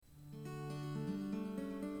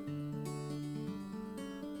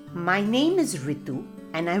My name is Ritu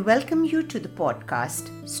and I welcome you to the podcast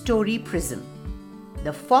Story Prism.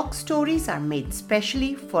 The Fox stories are made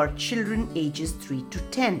specially for children ages 3 to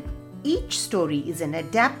 10. Each story is an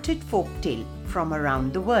adapted folktale from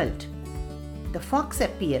around the world. The fox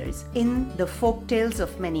appears in the folktales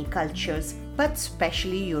of many cultures, but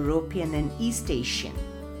especially European and East Asian.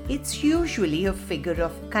 It's usually a figure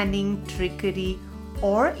of cunning, trickery,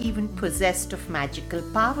 or even possessed of magical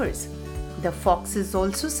powers. The fox is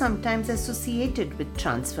also sometimes associated with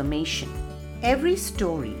transformation. Every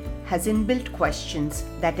story has inbuilt questions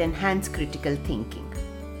that enhance critical thinking.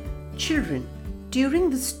 Children, during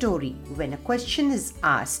the story, when a question is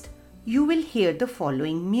asked, you will hear the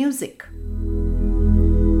following music.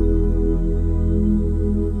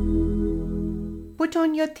 Put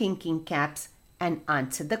on your thinking caps and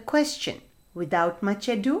answer the question. Without much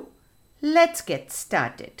ado, let's get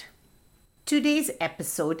started. Today's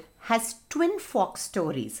episode has twin fox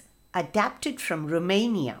stories adapted from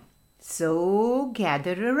Romania. So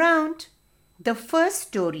gather around. The first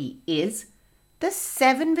story is The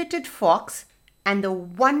Seven-Witted Fox and the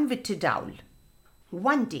One-Witted Owl.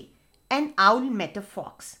 One day, an owl met a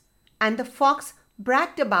fox, and the fox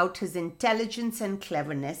bragged about his intelligence and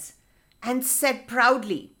cleverness and said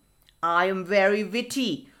proudly, "I am very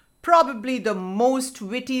witty, probably the most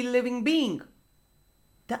witty living being."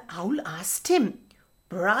 The owl asked him,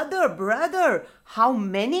 Brother, how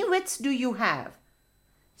many wits do you have?"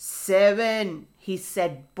 "7," he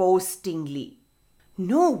said boastingly.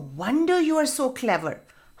 "No wonder you are so clever.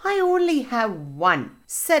 I only have one,"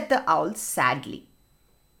 said the owl sadly.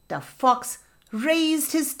 The fox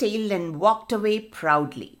raised his tail and walked away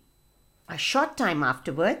proudly. A short time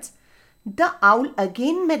afterwards, the owl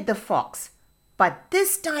again met the fox, but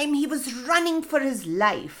this time he was running for his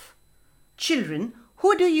life. Children,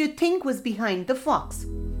 who do you think was behind the fox?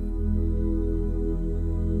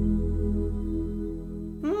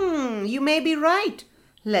 You may be right.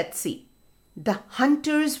 Let's see. The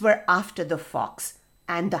hunters were after the fox,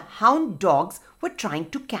 and the hound dogs were trying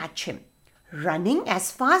to catch him. Running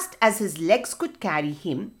as fast as his legs could carry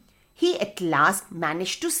him, he at last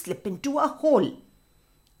managed to slip into a hole.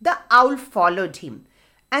 The owl followed him,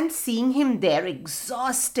 and seeing him there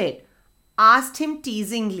exhausted, asked him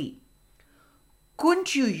teasingly,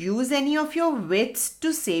 "Couldn't you use any of your wits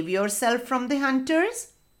to save yourself from the hunters?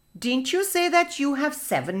 Didn't you say that you have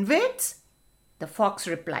 7 wits?" The fox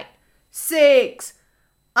replied, "6.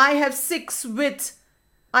 I have 6 wits.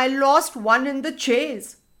 I lost one in the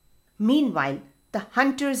chase." Meanwhile, the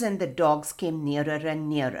hunters and the dogs came nearer and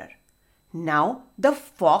nearer. Now the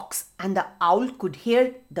fox and the owl could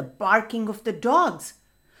hear the barking of the dogs.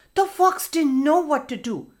 The fox didn't know what to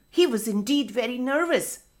do. He was indeed very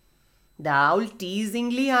nervous. The owl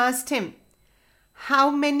teasingly asked him,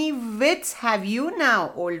 "How many wits have you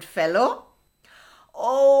now, old fellow?"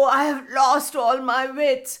 "Oh, I have lost all my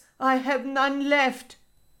wits. I have none left."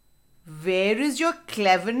 "Where is your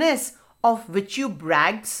cleverness of which you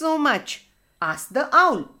bragged so much?" asked the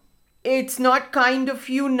owl. "It's not kind of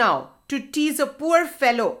you now to tease a poor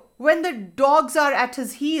fellow when the dogs are at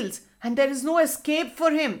his heels and there is no escape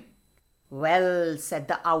for him." "Well," said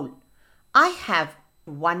the owl, "I have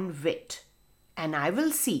 1 wit, and I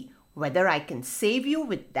will see whether I can save you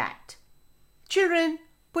with that." Children,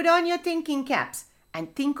 put on your thinking caps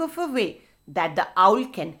and think of a way that the owl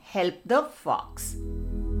can help the fox.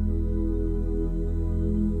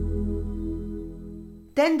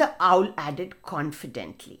 Then the owl added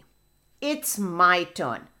confidently, "It's my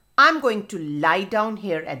turn. I'm going to lie down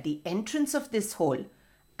here at the entrance of this hole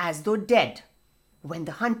as though dead. When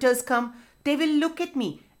the hunters come, they will look at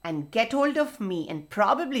me and get hold of me and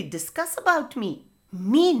probably discuss about me.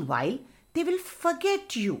 Meanwhile, they will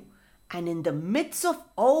forget you, and in the midst of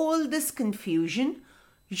all this confusion,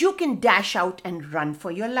 you can dash out and run for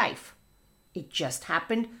your life." It just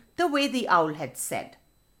happened the way the owl had said.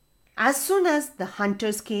 As soon as the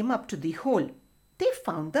hunters came up to the hole, they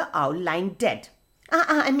found the owl lying dead.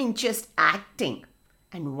 Just acting.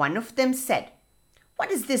 And one of them said, "What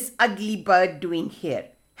is this ugly bird doing here?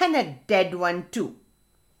 And a dead one too."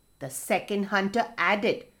 The second hunter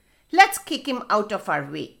added, "Let's kick him out of our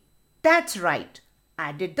way." "That's right,"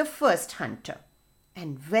 added the first hunter.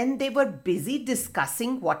 And when they were busy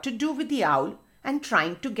discussing what to do with the owl and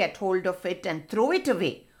trying to get hold of it and throw it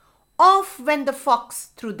away, off went the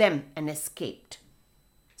fox through them and escaped.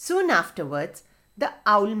 Soon afterwards, the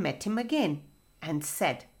owl met him again and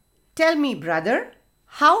said, "Tell me, brother,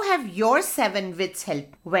 how have your 7 wits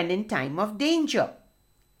helped when in time of danger?"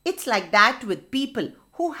 It's like that with people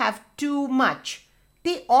who have too much.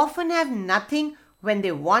 They often have nothing when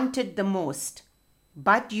they want it the most.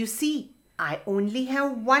 But you see, I only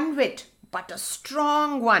have one wit, but a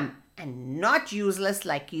strong one, and not useless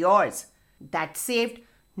like yours. That saved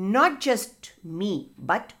not just me,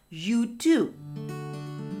 but you too.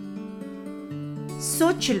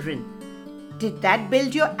 So, children, did that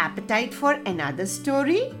build your appetite for another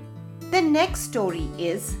story? The next story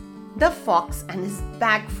is The Fox and His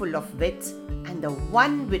Bag Full of Wits and the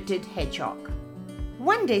One-Witted Hedgehog.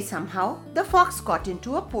 One day somehow, the fox got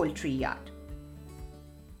into a poultry yard.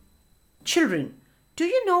 Children, do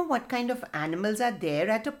you know what kind of animals are there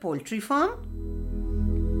at a poultry farm?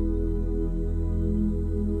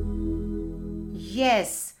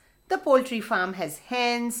 Yes, the poultry farm has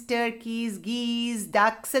hens, turkeys, geese,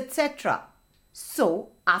 ducks, etc. So,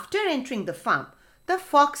 after entering the farm, the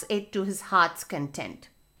fox ate to his heart's content.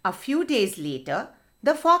 A few days later,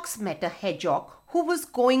 the fox met a hedgehog who was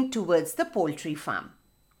going towards the poultry farm.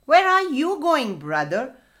 "Where are you going,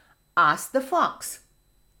 brother?" asked the fox.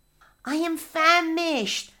 "I am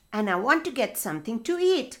famished and I want to get something to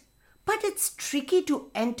eat, but it's tricky to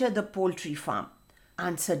enter the poultry farm,"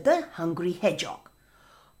 answered the hungry hedgehog.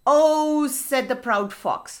 "Oh," said the proud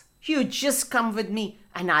fox, "you just come with me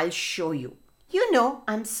and I'll show you. You know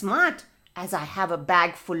I'm smart as I have a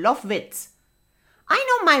bag full of wits. I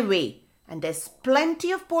know my way, and there's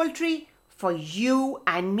plenty of poultry for you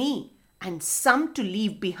and me, and some to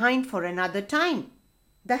leave behind for another time."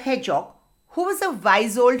 The hedgehog, who was a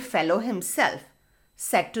wise old fellow himself,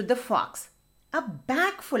 said to the fox, "A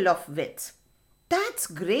bag full of wits. That's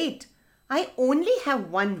great. I only have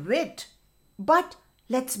one wit. But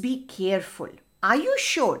let's be careful. Are you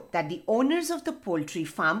sure that the owners of the poultry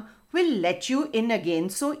farm will let you in again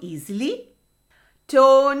so easily?"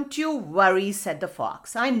 "Don't you worry," said the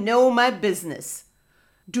fox. "I know my business.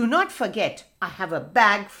 Do not forget, I have a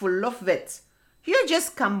bag full of wits. You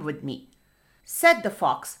just come with me," said the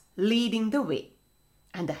fox, leading the way.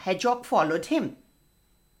 And the hedgehog followed him.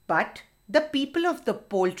 But the people of the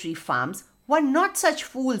poultry farms were not such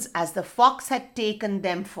fools as the fox had taken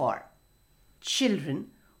them for.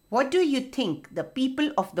 Children, what do you think the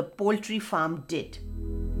people of the poultry farm did?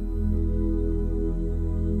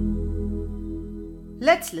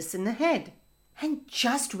 Let's listen ahead. And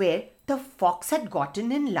just where the fox had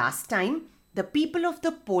gotten in last time, the people of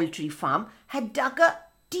the poultry farm had dug a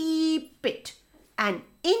deep pit, and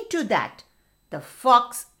into that the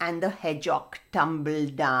fox and the hedgehog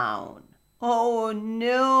tumbled down. Oh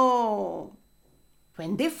no!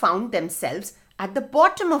 When they found themselves at the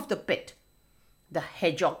bottom of the pit, the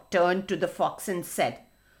hedgehog turned to the fox and said,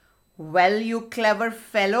 "Well, you clever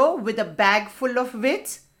fellow with a bag full of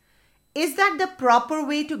wits, is that the proper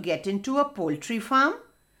way to get into a poultry farm?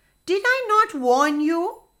 Did I not warn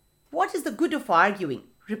you?" "What is the good of arguing?"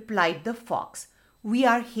 replied the fox. "We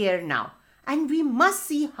are here now, and we must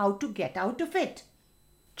see how to get out of it."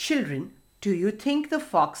 Children, do you think the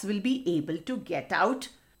fox will be able to get out,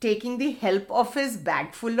 taking the help of his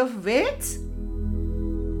bag full of wits?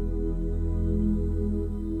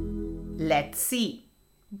 Let's see.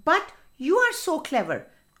 "But you are so clever,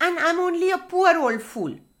 and I'm only a poor old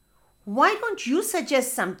fool. Why don't you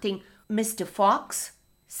suggest something, Mr. Fox?"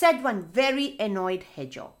 said one very annoyed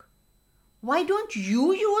hedgehog. "Why don't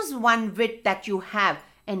you use one wit that you have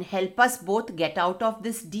and help us both get out of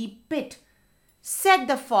this deep pit?" said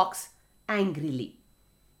the fox angrily.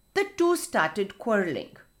 The two started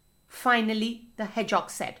quarreling. Finally, the hedgehog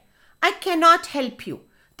said, "I cannot help you.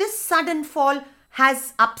 This sudden fall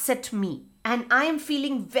has upset me, and I am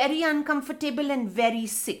feeling very uncomfortable and very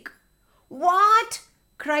sick." "What?"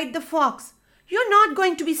 cried the fox. "You're not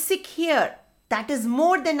going to be sick here. That is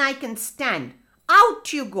more than I can stand.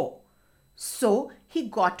 Out you go." So he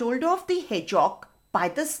got hold of the hedgehog by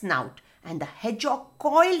the snout, and the hedgehog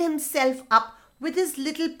coiled himself up with his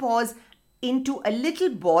little paws into a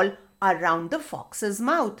little ball around the fox's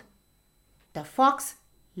mouth. The fox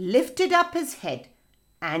lifted up his head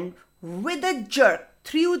and with a jerk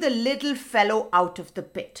threw the little fellow out of the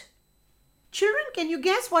pit. Children, can you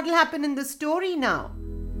guess what will happen in the story now?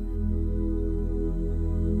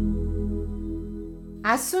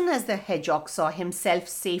 As soon as the hedgehog saw himself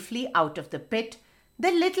safely out of the pit,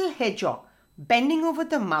 the little hedgehog, bending over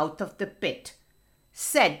the mouth of the pit,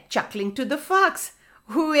 said, chuckling to the fox,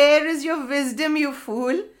 "Where is your wisdom, you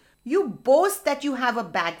fool? You boast that you have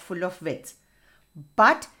a bag full of wits.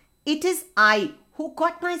 But it is I who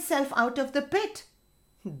got myself out of the pit,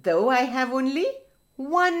 though I have only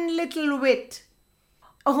one little wit."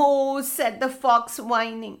 "Oh," said the fox,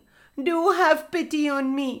 whining, "do have pity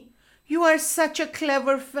on me. You are such a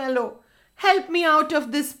clever fellow. Help me out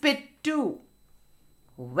of this pit too."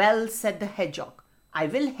 "Well," said the hedgehog, "I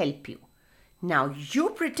will help you. Now you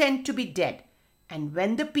pretend to be dead, and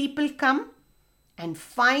when the people come, and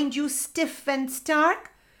find you stiff and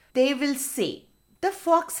stark, they will say, "The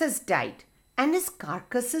fox has died and his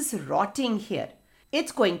carcass is rotting here.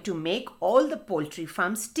 It's going to make all the poultry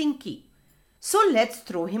farm stinky. So let's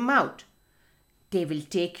throw him out." They will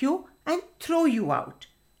take you and throw you out,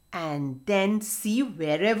 and then see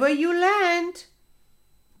wherever you land.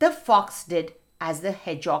 The fox did as the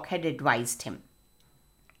hedgehog had advised him.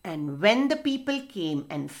 And when the people came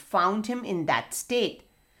and found him in that state,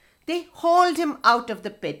 they hauled him out of the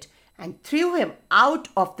pit and threw him out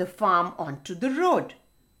of the farm onto the road.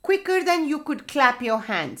 Quicker than you could clap your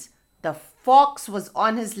hands, the fox was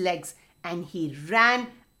on his legs and he ran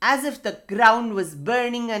as if the ground was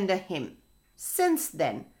burning under him. Since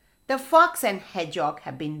then, the fox and hedgehog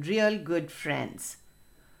have been real good friends.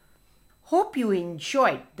 Hope you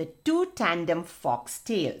enjoyed the two tandem fox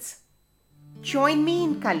tales. Join me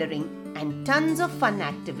in coloring and tons of fun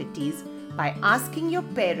activities by asking your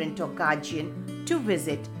parent or guardian to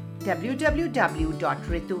visit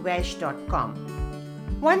www.rituvesh.com.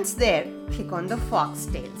 Once there, click on the fox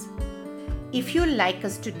tales. If you'd like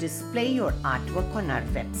us to display your artwork on our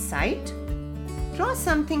website, draw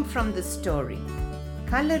something from the story,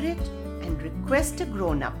 color it, and request a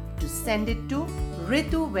grown-up to send it to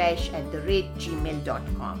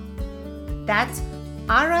rituvesh@gmail.com. That's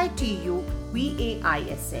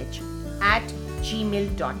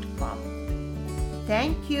RITUVAISH@gmail.com.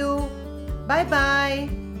 Thank you. Bye-bye.